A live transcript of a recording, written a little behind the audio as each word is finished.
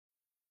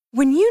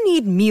When you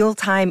need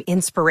mealtime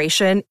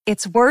inspiration,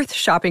 it's worth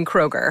shopping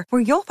Kroger,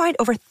 where you'll find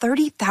over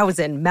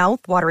 30,000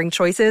 mouth-watering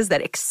choices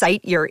that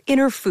excite your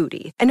inner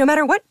foodie. And no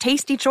matter what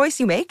tasty choice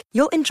you make,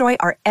 you'll enjoy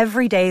our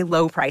everyday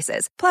low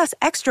prices, plus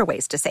extra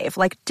ways to save,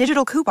 like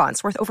digital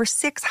coupons worth over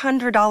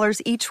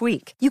 $600 each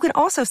week. You can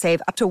also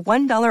save up to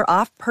 $1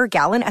 off per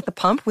gallon at the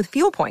pump with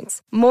fuel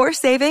points. More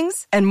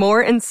savings and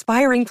more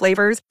inspiring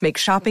flavors make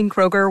shopping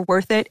Kroger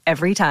worth it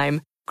every time.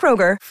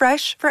 Kroger,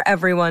 fresh for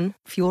everyone.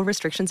 Fuel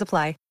restrictions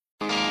apply.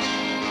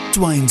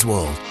 Dwayne's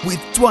World with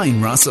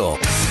Dwayne Russell.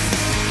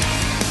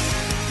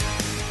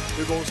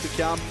 2 balls to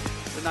come.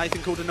 The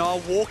Nathan Coulter-Nile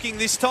walking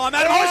this time.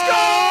 And he's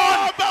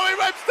gone! Bowie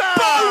Webster!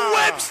 Bo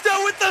Webster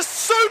with the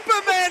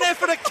Superman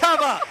effort at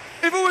cover.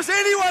 If it was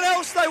anyone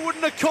else, they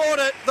wouldn't have caught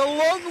it. The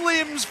long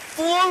limbs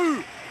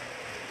flew.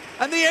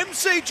 And the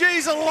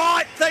MCG's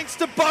alight thanks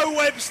to Bo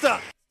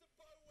Webster.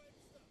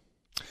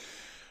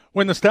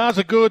 When the Stars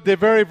are good, they're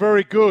very,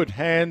 very good,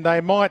 and they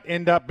might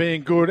end up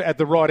being good at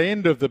the right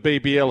end of the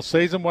BBL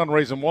season. One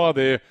reason why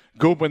they're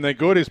good when they're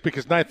good is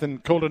because Nathan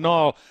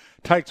Coulter-Nile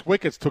takes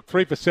wickets, took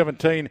 3 for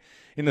 17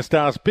 in the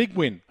Stars' big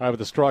win over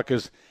the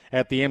Strikers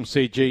at the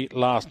MCG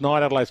last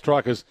night. Adelaide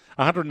Strikers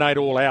 108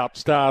 all out,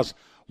 Stars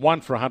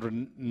 1 for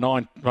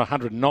 109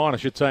 I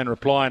should say, in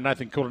reply, and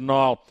Nathan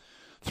Coulter-Nile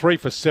 3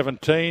 for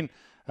 17.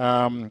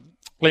 Liam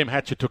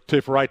Hatcher took 2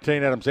 for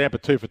 18, Adam Zampa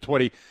 2 for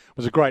 20. It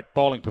was a great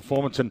bowling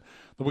performance, and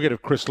the wicket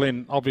of Chris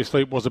Lynn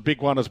obviously was a big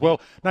one as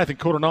well. Nathan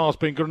Coulter-Nile's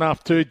been good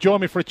enough to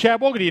join me for a chat.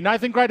 Welcome to you,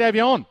 Nathan. Great to have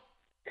you on.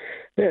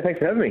 Yeah, thanks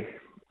for having me.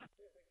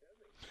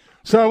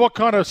 So what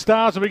kind of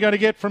Stars are we going to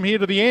get from here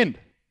to the end?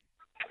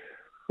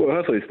 Well,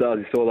 hopefully the Stars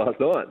you saw last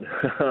night.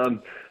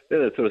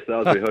 They're the sort of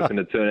Stars we're hoping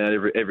to turn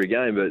out every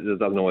game, but it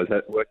doesn't always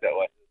work that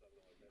way.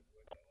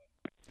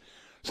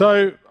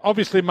 So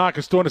obviously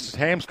Marcus Stoinis'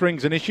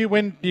 hamstring's an issue.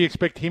 When do you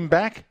expect him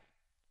back?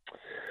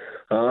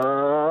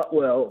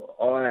 Well,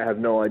 I have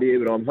no idea,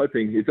 but I'm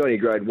hoping it's only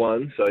grade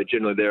 1, so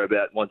generally they're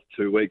about 1 to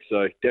 2 weeks,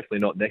 so definitely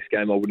not next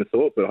game, I wouldn't have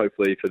thought, but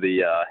hopefully for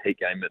the heat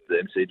game at the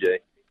MCG.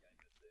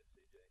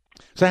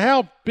 So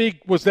how big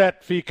was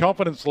that for your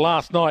confidence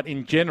last night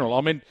in general?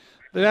 I mean,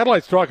 the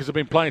Adelaide Strikers have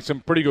been playing some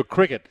pretty good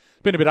cricket.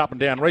 It's been a bit up and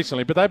down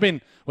recently, but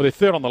they're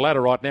third on the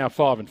ladder right now,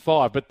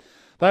 5-5, but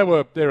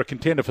they're a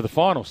contender for the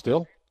final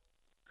still.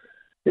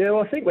 Yeah,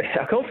 well, I think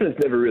our confidence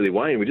never really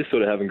waned. We just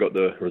sort of haven't got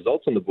the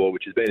results on the board,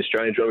 which has been a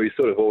strange one. We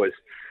sort of always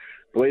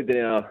believed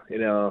in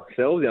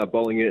ourselves, in our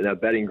bowling unit, in our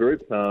batting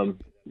group.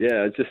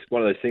 It's just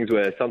one of those things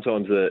where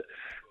sometimes for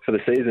the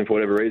season, for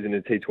whatever reason,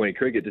 in T20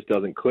 cricket, just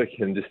doesn't click,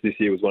 and just this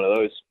year was one of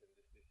those.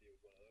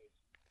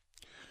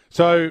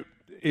 So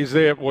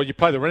you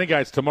play the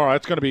Renegades tomorrow.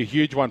 It's going to be a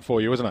huge one for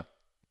you, isn't it?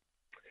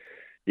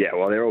 Yeah,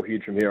 well, they're all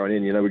huge from here on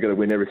in. You know, we've got to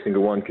win every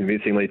single one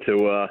convincingly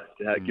to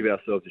give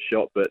ourselves a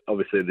shot. But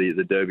obviously,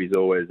 the derby's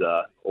always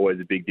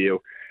a big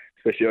deal,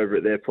 especially over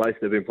at their place.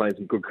 They've been playing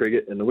some good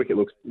cricket, and the wicket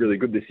looks really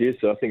good this year.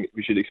 So I think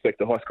we should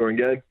expect a high-scoring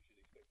game.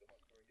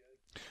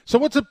 So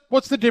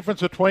what's the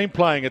difference between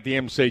playing at the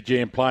MCG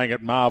and playing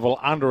at Marvel,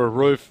 under a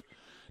roof,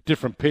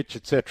 different pitch,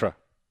 etc.?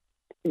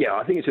 Yeah,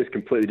 I think it's just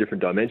completely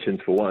different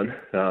dimensions for one.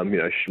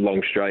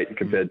 Long straight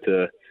compared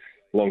to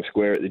long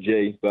square at the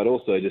G, but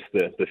also just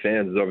the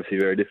fans is obviously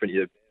very different.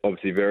 You're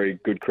obviously very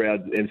good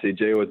crowd.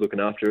 MCG always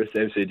looking after us.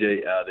 MCG,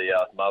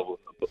 the Marvel,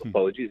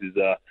 apologies, is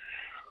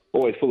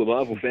always full of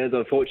Marvel fans,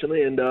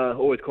 unfortunately, and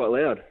always quite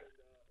loud.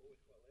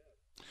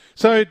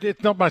 So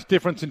it's not much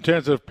difference in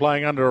terms of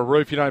playing under a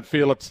roof. You don't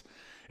feel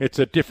it's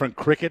a different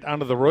cricket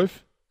under the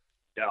roof?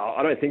 Yeah,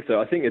 I don't think so.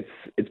 I think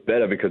it's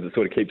better because it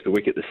sort of keeps the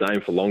wicket the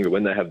same for longer.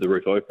 When they have the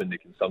roof open,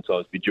 it can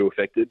sometimes be dual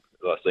affected.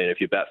 I've seen if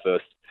you bat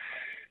first,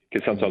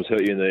 can sometimes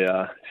hurt you in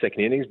the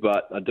second innings,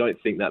 but I don't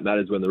think that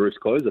matters when the roof's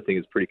closed. I think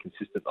it's pretty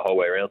consistent the whole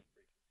way around.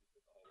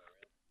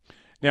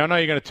 Now, I know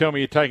you're going to tell me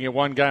you're taking it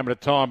one game at a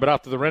time, but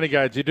after the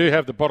Renegades, you do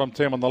have the bottom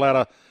team on the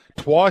ladder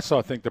twice,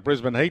 I think, the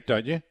Brisbane Heat,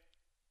 don't you?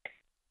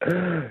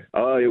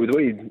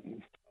 We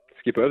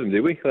skip over them,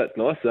 did we? That's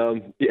nice.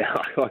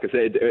 Like I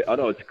said, I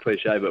know it's a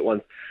cliche, but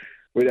once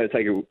we don't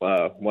take it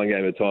one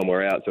game at a time,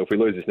 we're out. So if we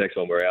lose this next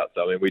one, we're out.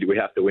 So, I mean, we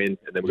have to win,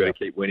 and then we've got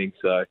to keep winning.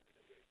 So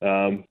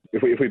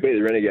if we beat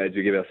the Renegades,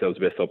 we give ourselves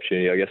the best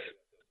opportunity, I guess.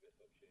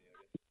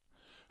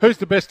 Who's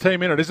the best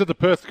team in it? Is it the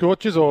Perth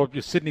Scorchers or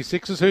your Sydney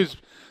Sixers? Who's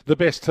the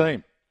best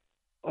team?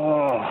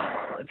 Oh,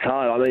 it's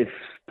hard. I mean,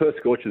 Perth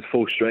Scorchers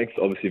full strength,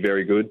 obviously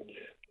very good.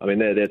 I mean,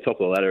 they're top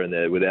of the ladder, and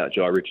they're without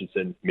Jai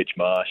Richardson, Mitch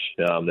Marsh.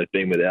 They've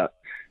been without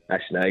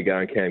Ashton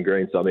Agar and Cam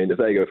Green. So, I mean, if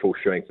they go full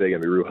strength, they're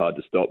going to be real hard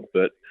to stop.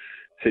 But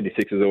Sydney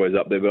Sixers is always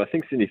up there. But I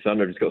think Sydney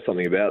Thunder has got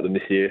something about them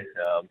this year.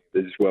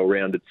 They're just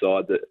well-rounded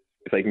side that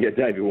if they can get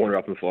David Warner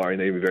up and firing,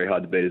 they're going to be very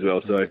hard to beat as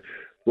well. So,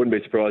 wouldn't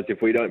be surprised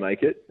if we don't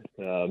make it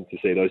to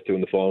see those two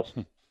in the finals.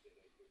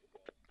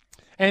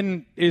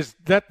 And is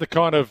that the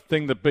kind of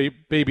thing that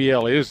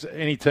BBL is?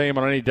 Any team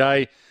on any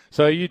day?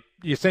 So you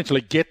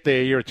essentially get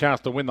there, you're a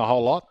chance to win the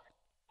whole lot?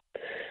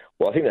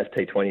 Well, I think that's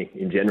T20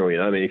 in general. You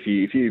know, I mean, if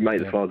you make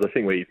the finals, I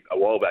think a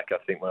while back, I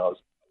think when I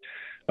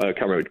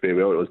can't remember which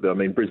BBL it was, but I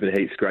mean, Brisbane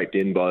Heat scraped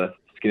in by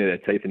skin of their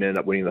teeth and end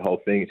up winning the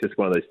whole thing. It's just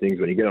one of those things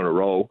when you get on a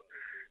roll,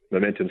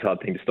 momentum's a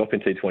hard thing to stop in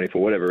T20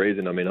 for whatever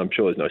reason. I mean, I'm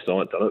sure there's no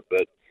science on it,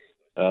 but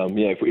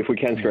if we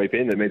can scrape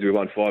in, that means we've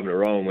won 5 in a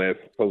row and we're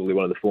probably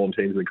one of the form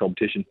teams in the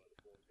competition.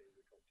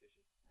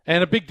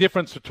 And a big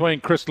difference between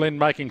Chris Lynn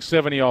making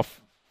 70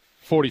 off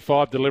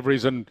 45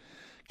 deliveries and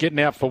getting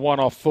out for 1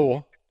 off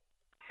 4.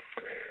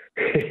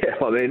 Yeah,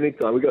 I mean, we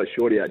got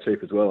Shorty out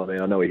cheap as well. I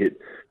mean, I know he hit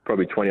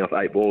probably 20 off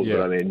 8 balls,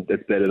 but I mean,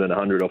 that's better than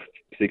 100 off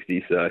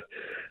 60. So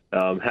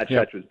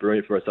Hatch was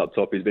brilliant for us up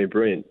top. He's been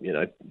brilliant,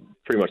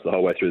 pretty much the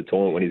whole way through the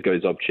tournament when he's got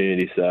his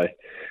opportunity. So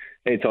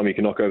anytime you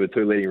can knock over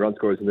 2 leading run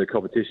scorers in the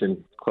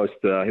competition close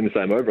to in the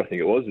same over, I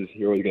think it was,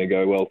 you're always going to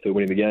go well to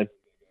winning the game.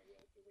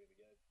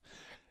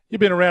 You've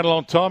been around a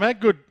long time. How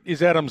good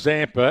is Adam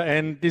Zampa,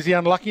 and is he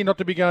unlucky not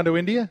to be going to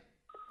India?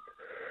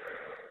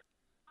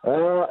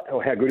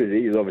 How good is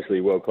he? He's obviously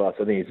world class.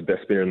 I think he's the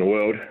best spinner in the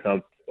world.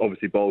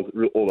 Obviously bowls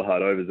all the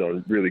hard overs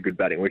on really good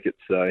batting wickets,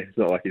 so it's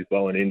not like he's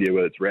bowling India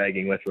where it's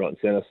ragging left, right and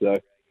centre. So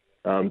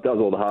does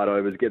all the hard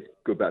overs, gets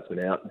good batsmen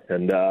out.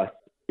 And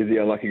is he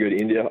unlucky to go to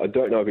India? I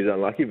don't know if he's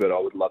unlucky, but I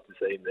would love to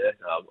see him there.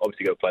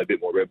 Obviously got to play a bit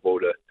more red ball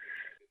to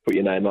put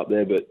your name up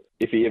there, but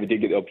if he ever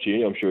did get the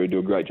opportunity, I'm sure he'd do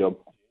a great job.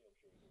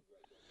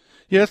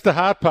 Yeah, that's the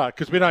hard part,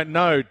 because we don't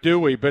know, do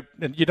we? But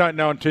you don't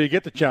know until you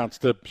get the chance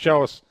to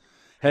show us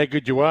how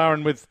good you are.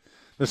 And with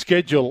the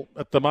schedule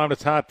at the moment,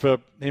 it's hard for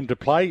him to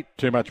play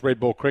too much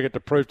red ball cricket to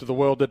prove to the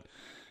world that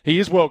he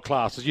is world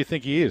class, as you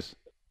think he is.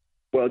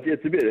 Well,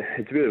 it's a bit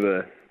of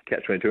a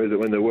catch-22, is it?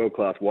 When the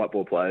world-class white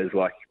ball players,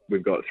 like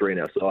we've got 3 in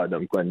our side,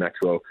 Glenn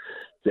Maxwell,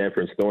 Zampa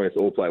and Stoinis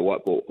all play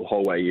white ball the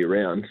whole way year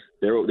round.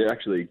 They're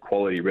actually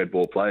quality red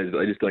ball players, but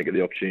they just don't get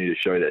the opportunity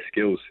to show their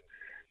skills.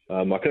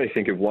 I can only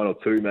think of 1 or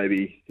 2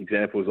 maybe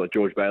examples like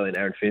George Bailey and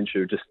Aaron Finch,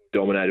 who just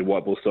dominated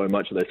white ball so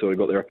much that they sort of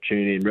got their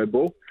opportunity in red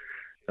ball.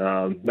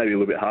 Maybe a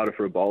little bit harder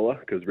for a bowler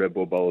because red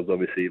ball bowlers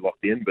obviously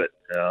locked in, but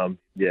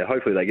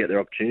hopefully they get their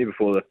opportunity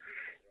before the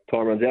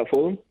time runs out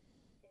for them.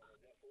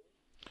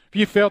 Have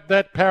you felt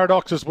that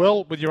paradox as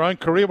well with your own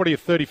career? What are you,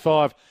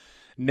 35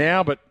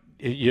 now, but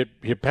you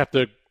have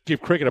to give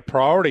cricket a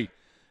priority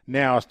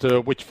now as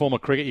to which form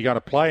of cricket you're going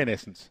to play in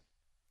essence?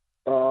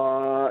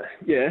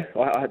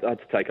 I had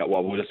to take up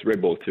white ball. Just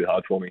red ball was too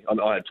hard for me.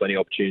 I had plenty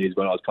of opportunities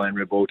when I was playing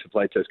red ball to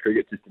play Test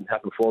cricket. It just didn't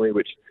happen for me,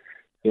 which,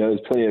 there's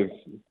plenty of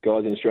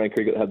guys in Australian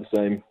cricket that have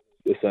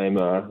the same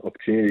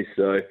opportunities.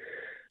 So,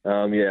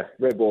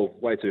 red ball,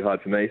 way too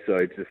hard for me. So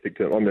just stick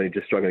to it. I'm really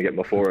just struggling to get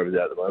my 4 overs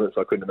out at the moment,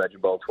 so I couldn't imagine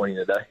bowling 20 in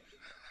a day.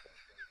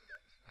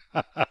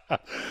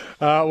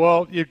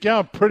 Well, you're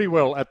going pretty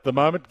well at the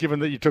moment, given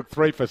that you took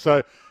 3 for.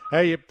 So how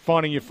are you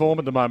finding your form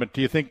at the moment?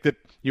 Do you think that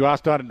you are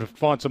starting to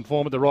find some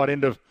form at the right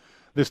end of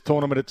this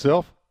tournament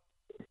itself?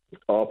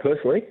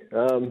 Personally,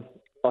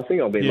 I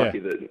think I've been lucky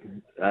that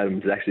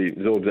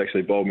Zorb's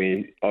actually bowled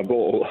me. I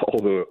bowled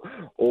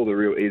all the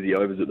real easy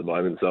overs at the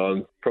moment, so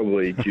I'm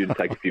probably due to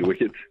take a few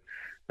wickets.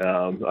 I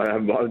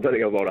don't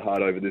think I've bowled a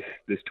hard over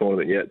this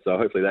tournament yet, so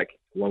hopefully that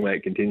long may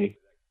it continue.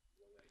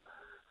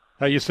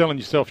 You're selling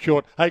yourself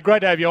short. Hey, great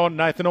to have you on,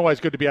 Nathan. Always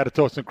good to be able to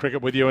talk some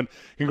cricket with you, and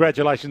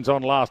congratulations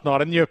on last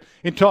night. And your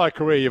entire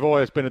career, you've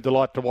always been a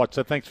delight to watch,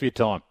 so thanks for your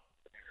time.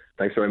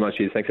 Thanks very much,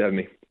 Hughes. Thanks for having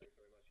me.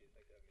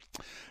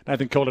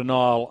 Nathan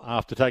Coulter-Nile,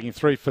 after taking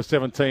 3 for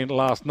 17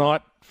 last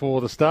night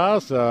for the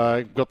Stars,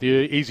 got the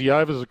easy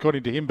overs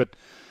according to him, but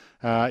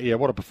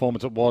what a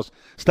performance it was.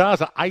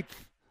 Stars are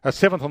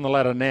 7th on the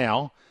ladder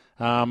now,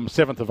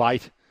 7th of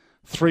 8,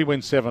 3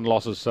 wins, 7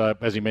 losses. So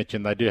as he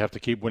mentioned, they do have to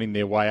keep winning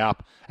their way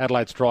up.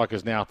 Adelaide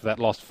Strikers now after that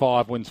lost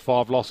 5 wins,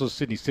 5 losses.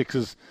 Sydney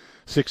Sixers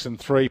 6 and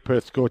 3.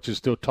 Perth Scorchers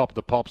still top of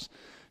the pops,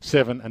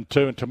 7 and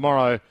 2. And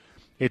tomorrow,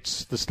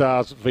 it's the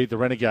Stars v the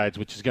Renegades,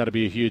 which is going to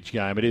be a huge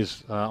game. It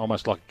is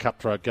almost like a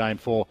cutthroat game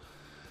for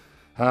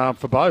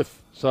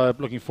both. So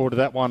looking forward to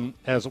that one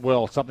as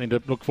well. Something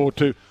to look forward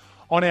to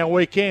on our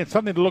weekend.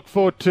 Something to look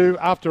forward to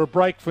after a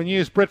break for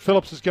news. Brett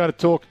Phillips is going to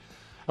talk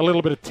a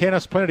little bit of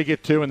tennis. Plenty to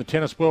get to in the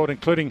tennis world,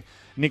 including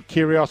Nick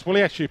Kyrgios. Will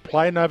he actually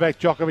play Novak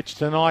Djokovic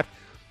tonight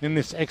in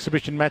this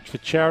exhibition match for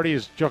charity?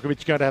 Is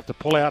Djokovic going to have to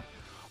pull out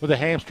with a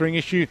hamstring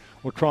issue?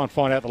 We'll try and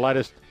find out the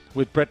latest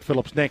with Brett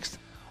Phillips next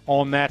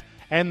on that.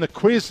 And the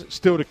quiz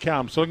still to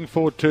come. So looking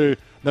forward to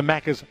the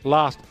Macca's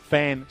last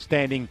fan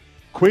standing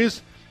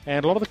quiz.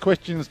 And a lot of the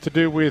questions to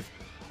do with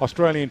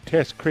Australian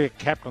Test cricket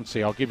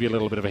captaincy. I'll give you a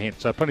little bit of a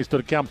hint. So plenty still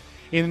to come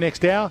in the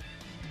next hour.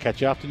 Catch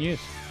you after news.